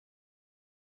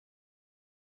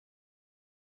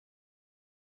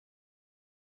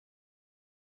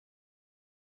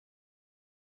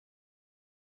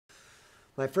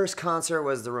My first concert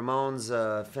was the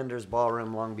Ramones, Fender's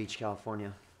Ballroom, Long Beach,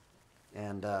 California,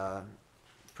 and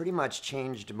pretty much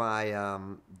changed my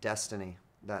destiny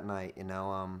that night.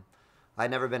 I'd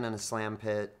never been in a slam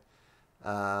pit.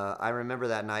 I remember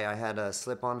that night I had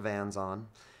slip-on Vans on,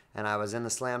 and I was in the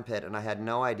slam pit, and I had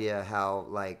no idea how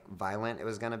like violent it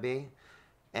was gonna be,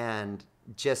 and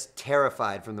just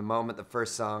terrified from the moment the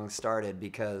first song started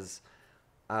because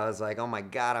I was like, oh my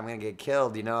God, I'm gonna get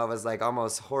killed. I was like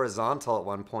almost horizontal at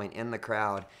one point in the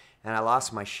crowd, and I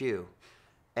lost my shoe,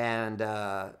 and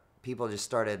people just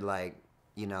started like,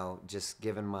 just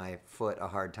giving my foot a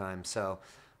hard time. So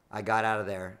I got out of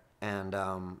there, and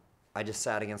I just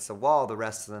sat against the wall the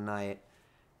rest of the night,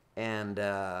 and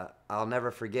I'll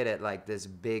never forget it. Like this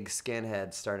big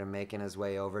skinhead started making his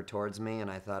way over towards me, and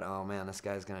I thought, oh man, this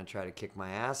guy's gonna try to kick my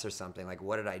ass or something. Like,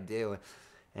 what did I do?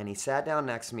 And he sat down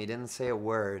next to me, didn't say a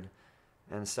word,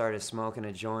 and started smoking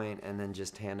a joint, and then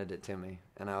just handed it to me.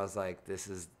 And I was like, this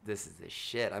is the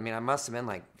shit. I mean, I must have been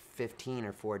like 15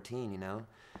 or 14.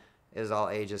 It was all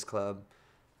ages club.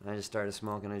 And I just started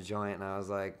smoking a joint, and I was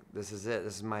like, this is it.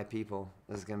 This is my people.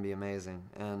 This is going to be amazing.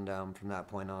 And from that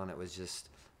point on, it was just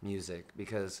music.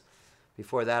 Because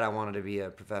before that, I wanted to be a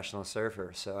professional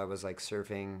surfer. So I was like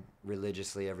surfing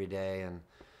religiously every day.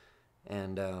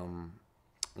 And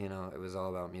it was all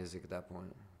about music at that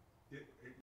point.